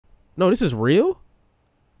No, this is real?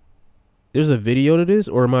 There's a video to this,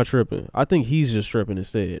 or am I tripping? I think he's just tripping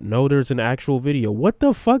instead. No, there's an actual video. What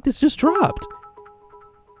the fuck? This just dropped.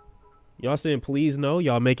 Y'all saying please no?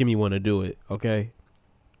 Y'all making me want to do it, okay?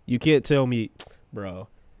 You can't tell me, bro.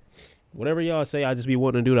 Whatever y'all say, I just be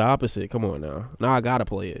wanting to do the opposite. Come on now. Now I gotta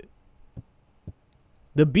play it.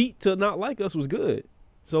 The beat to Not Like Us was good.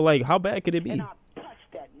 So, like, how bad could it be?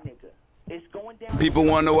 People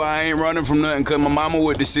wonder why I ain't running from nothing, cause my mama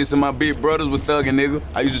with the shits and my big brothers was thugging, nigga.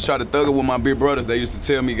 I used to try to thug it with my big brothers. They used to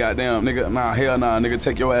tell me, goddamn, nigga, nah, hell nah, nigga,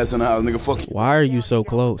 take your ass in the house, nigga, fuck you. Why are you so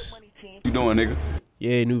close? You doing, nigga?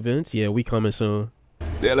 Yeah, new Vince. Yeah, we coming soon.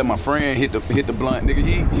 They let my friend hit the blunt,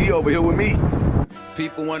 nigga. He over here with me.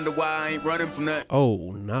 People wonder why I ain't running from nothing.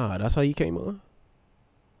 Oh, nah, that's how you came on?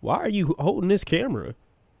 Why are you holding this camera?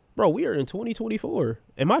 Bro, we are in 2024.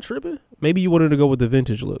 Am I tripping? Maybe you wanted to go with the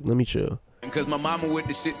vintage look. Let me chill. Cause my mama with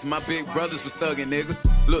the shits and my big brothers was thugging, nigga.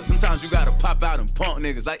 Look, sometimes you gotta pop out and punk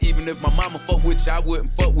niggas. Like, even if my mama fuck with you, I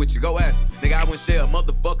wouldn't fuck with you. Go ask her. Nigga, I wouldn't share a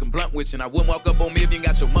motherfucking blunt with you. And I wouldn't walk up on me if you ain't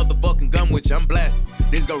got your motherfucking gun with you. I'm blasting.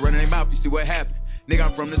 Niggas go running their mouth, you see what happened. Nigga,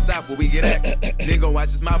 I'm from the South where we get active. Nigga gon'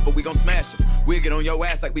 watch his mouth, but we gon' smash him. We'll get on your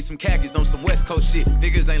ass like we some khakis on some West Coast shit.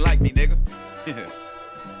 Niggas ain't like me, nigga.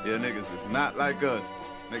 Yeah, niggas is not like us.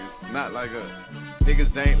 Niggas is not like us.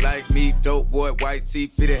 Niggas ain't like me, dope boy, white tee,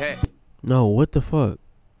 fitted hat. No, what the fuck?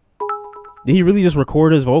 Did he really just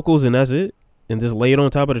record his vocals and that's it? And just lay it on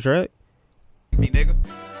top of the track? Me, nigga.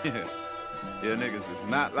 Yeah, niggas is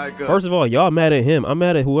not like us. First of all, y'all mad at him. I'm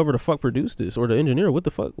mad at whoever the fuck produced this or the engineer. What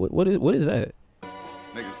the fuck? What is that?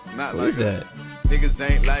 Niggas is not what like is that? Niggas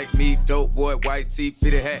ain't like me, dope boy, white tee,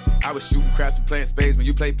 fitted hat. I was shooting craps and playing spades when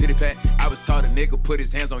you play pity pat. I was taught a nigga put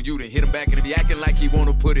his hands on you, then hit him back. And if he acting like he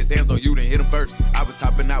wanna put his hands on you, then hit him first. I was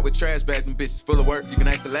hopping out with trash bags and bitches full of work. You can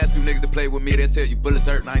ask the last few niggas to play with me, they'll tell you bullets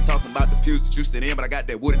hurt. And I ain't talking about the pews that you sit in, but I got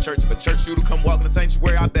that wooden church. If a church shooter come walk in the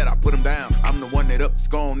sanctuary, I bet I put him down. I'm the one that up the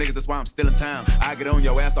scone, niggas, that's why I'm still in town. I get on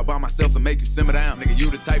your ass all by myself and make you simmer down. Nigga,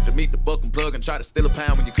 you the type to meet the fucking plug and try to steal a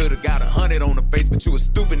pound when you could've got 100 on the face, but you a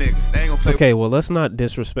stupid nigga. They ain't gonna play. Okay, well, let's not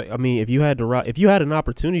disrespect. I mean, if you had an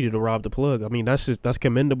opportunity to rob the plug, I mean, that's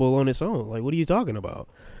commendable on its own. Like, what are you talking about?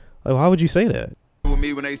 Like, why would you say that? With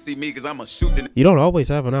me when they see me, cause I'ma shoot them. You don't always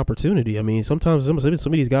have an opportunity. I mean, sometimes some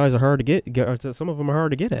of these guys are hard to get. Some of them are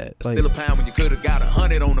hard to get at. Like, steal a pound when you could've got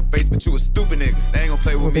 100 on the face, but you a stupid nigga. They ain't gonna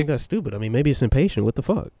play with me. I think that's stupid. I mean, maybe it's impatient. What the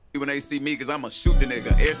fuck? When they see me, cause I'ma shoot the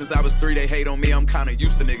nigga. Ever since I was 3, they hate on me. I'm kinda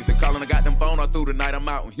used to niggas. They calling, I got them phone all through the night. I'm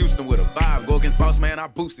out in Houston with a vibe. Go against boss man, I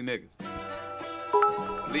boosty niggas.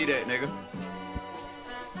 Leave that, nigga.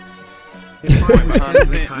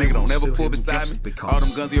 Nigga don't ever pull beside me. All them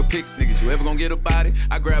guns are your picks, niggas. You ever gonna get a body?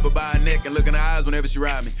 I grab her by her neck and look in her eyes whenever she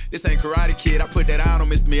ride me. This ain't Karate Kid, I put that eye on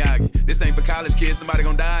Mr. Miyagi. This ain't for college kids, somebody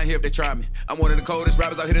gonna die in here if they try me. I'm one of the coldest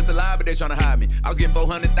rappers out here that's alive, but they trying to hide me. I was getting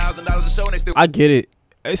 $400,000 a show and they still. I get it.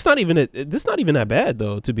 It's not even that bad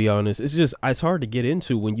though, to be honest. It's just it's hard to get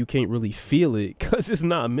into when you can't really feel it because it's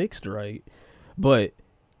not mixed right. But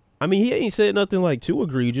I mean, he ain't said nothing like too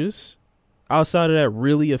egregious outside of that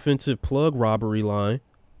really offensive plug robbery line.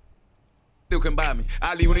 Still couldn't buy me.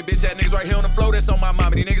 I leave when these bitch ass niggas right here on the floor, that's on my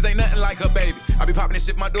mama. These niggas ain't nothing like her baby. I be popping this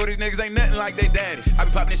shit for my daughter, these niggas ain't nothing like they daddy. I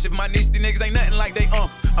be popping this shit for my niece, these niggas ain't nothing like they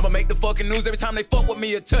I'ma make the fucking news every time they fuck with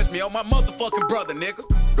me or touch me. On my motherfucking brother, nigga.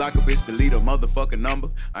 Block a bitch, delete a motherfucking number.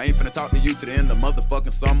 I ain't finna talk to you to the end of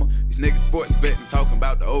motherfucking summer. These niggas sports betting, talking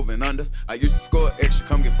about the over and under. I used to score extra,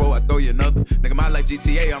 come get 4, I throw you another. Nigga, my life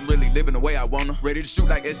GTA, I'm really living the way I wanna. Ready to shoot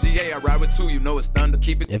like SGA, I ride with 2, you know it's thunder.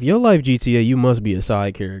 Keep it. If your life GTA, you must be a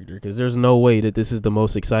side character, because there's no way that this is the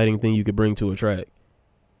most exciting thing you could bring to a track.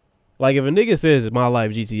 Like, if a nigga says my life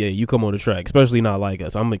GTA, you come on the track, especially Not Like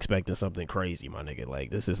Us, I'm expecting something crazy, my nigga. Like,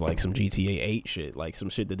 this is like some GTA 8 shit, like some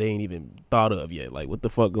shit that they ain't even thought of yet. Like, what the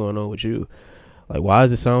fuck going on with you? Like, why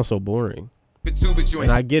does it sound so boring?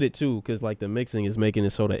 And I get it too, because like the mixing is making it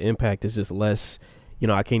so the impact is just less, you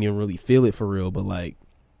know, I can't even really feel it for real. But like,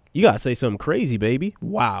 you gotta say something crazy, baby.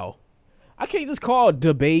 Wow. I can't just call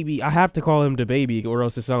DaBaby. I have to call him DaBaby or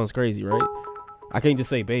else it sounds crazy, right? I can't just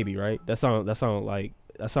say baby, right? That sound like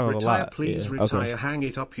that sounds a lot. Please yeah. retire. Okay. Hang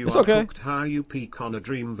it up. You it's are okay. cooked. How you peak on a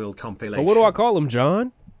Dreamville compilation. But what do I call him,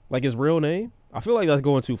 John? Like his real name? I feel like that's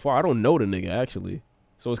going too far. I don't know the nigga actually,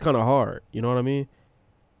 so it's kind of hard. You know what I mean?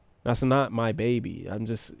 That's not my baby. I'm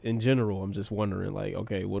just in general. I'm just wondering, like,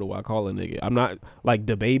 okay, what do I call a nigga? I'm not like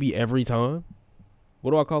DaBaby every time. What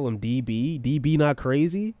do I call him? DB? DB not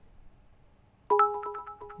crazy?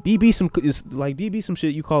 DB some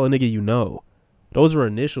shit you call a nigga you know. Those are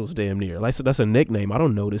initials damn near. Like, so that's a nickname. I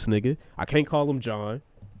don't know this nigga. I can't call him John.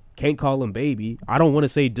 Can't call him baby. I don't want to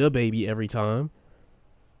say DaBaby every time.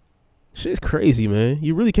 Shit's crazy, man.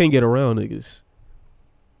 You really can't get around niggas.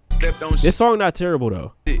 Stepped on This shit. song not terrible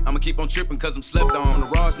though. I'ma keep on tripping cause I'm slept on. The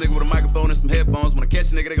rawest nigga with a microphone and some headphones. When I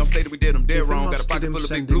catch a nigga, they gon' say that we did them dead wrong. Got a pocket full of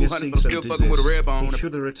big blue hunters, but I'm still fucking with a red bone. He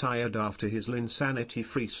should have retired after his Linsanity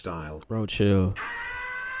freestyle. Bro, chill.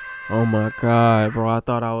 Oh my god, bro. I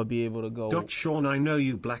thought I would be able to go. Sean, I know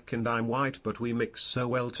you black and I'm white, but we mix so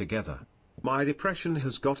well together. My depression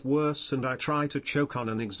has got worse and I try to choke on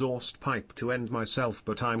an exhaust pipe to end myself,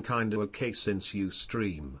 but I'm kinda okay since you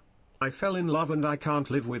stream. I fell in love and I can't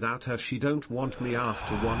live without her. She don't want me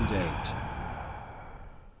after one date.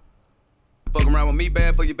 Fucking around with me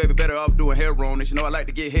bad for you, baby, better off doing hair wrong. And you know I like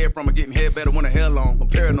to get hair from her, getting hair better when the hair long. I'm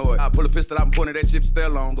paranoid. I pull a pistol out and point at that shit still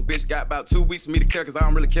long. A bitch got about 2 weeks for me to care cause I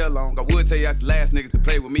don't really care long. I would tell you that's the last niggas to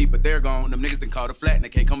play with me, but they're gone. Them niggas done called a flat and they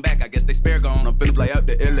can't come back, I guess they spare gone. I'm finna fly out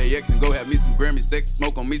to LAX and go have me some Grammy sex,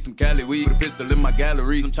 smoke on me some Cali weed, put a pistol in my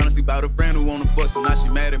galleries. I'm tryna see about a friend who wanna fuck, so now she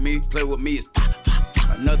mad at me. Play with me is pop, pop,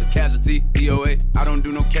 pop. Another casualty, BOA. I don't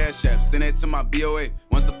do no cash apps, send it to my BOA.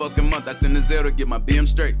 Once a fucking month, I send a Zelle to get my BM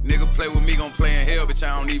straight. Nigga play with me, gon' play in hell, bitch.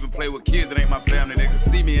 I don't even play with kids, it ain't my family. Niggas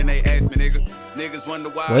see me and they ask me, nigga. Niggas wonder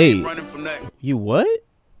why I ain't running from nothing. You what?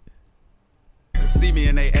 Niggas see me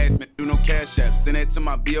and they ask me, do no cash apps, send it to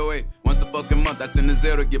my BOA. Once a fucking month, I send a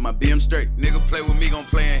Zelle to get my BM straight. Nigga play with me, gon'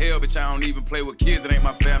 play in hell, bitch. I don't even play with kids, it ain't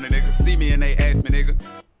my family. Niggas see me and they ask me, nigga.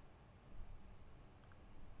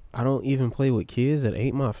 I don't even play with kids that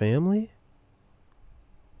ain't my family?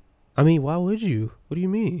 I mean, why would you? What do you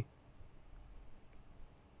mean?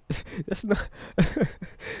 That's not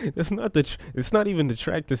it's not even the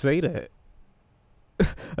track to say that.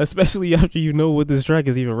 Especially after you know what this track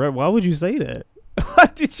is even rap. Why would you say that? Why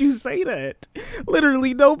did you say that?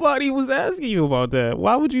 Literally nobody was asking you about that.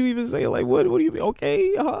 Why would you even say like what do you mean?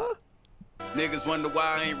 Okay, Niggas wonder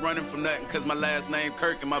why I ain't running from nothing, cause my last name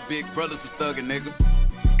Kirk and my big brothers was thugging, nigga.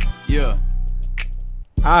 Yeah.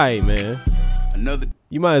 Alright, man. Another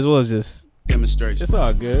You might as well just demonstration. It's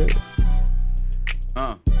all good.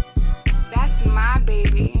 That's my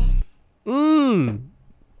baby.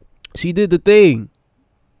 She did the thing.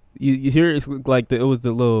 You hear it's like it was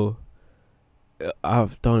the little. I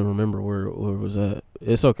don't even remember where it was at.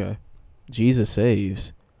 It's okay. Jesus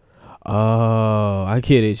saves. Oh, I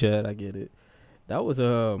get it, Chad. I get it. That was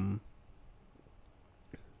a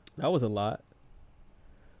lot.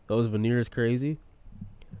 Those veneers crazy.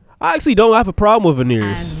 I actually don't have a problem with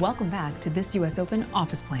veneers. And welcome back to this U.S. Open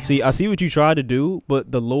office plan. See, I see what you tried to do,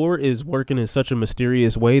 but the Lord is working in such a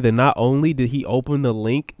mysterious way that not only did he open the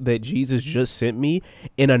link that Jesus just sent me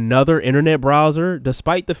in another internet browser,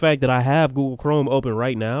 despite the fact that I have Google Chrome open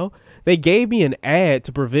right now, they gave me an ad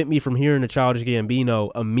to prevent me from hearing the Childish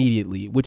Gambino immediately, which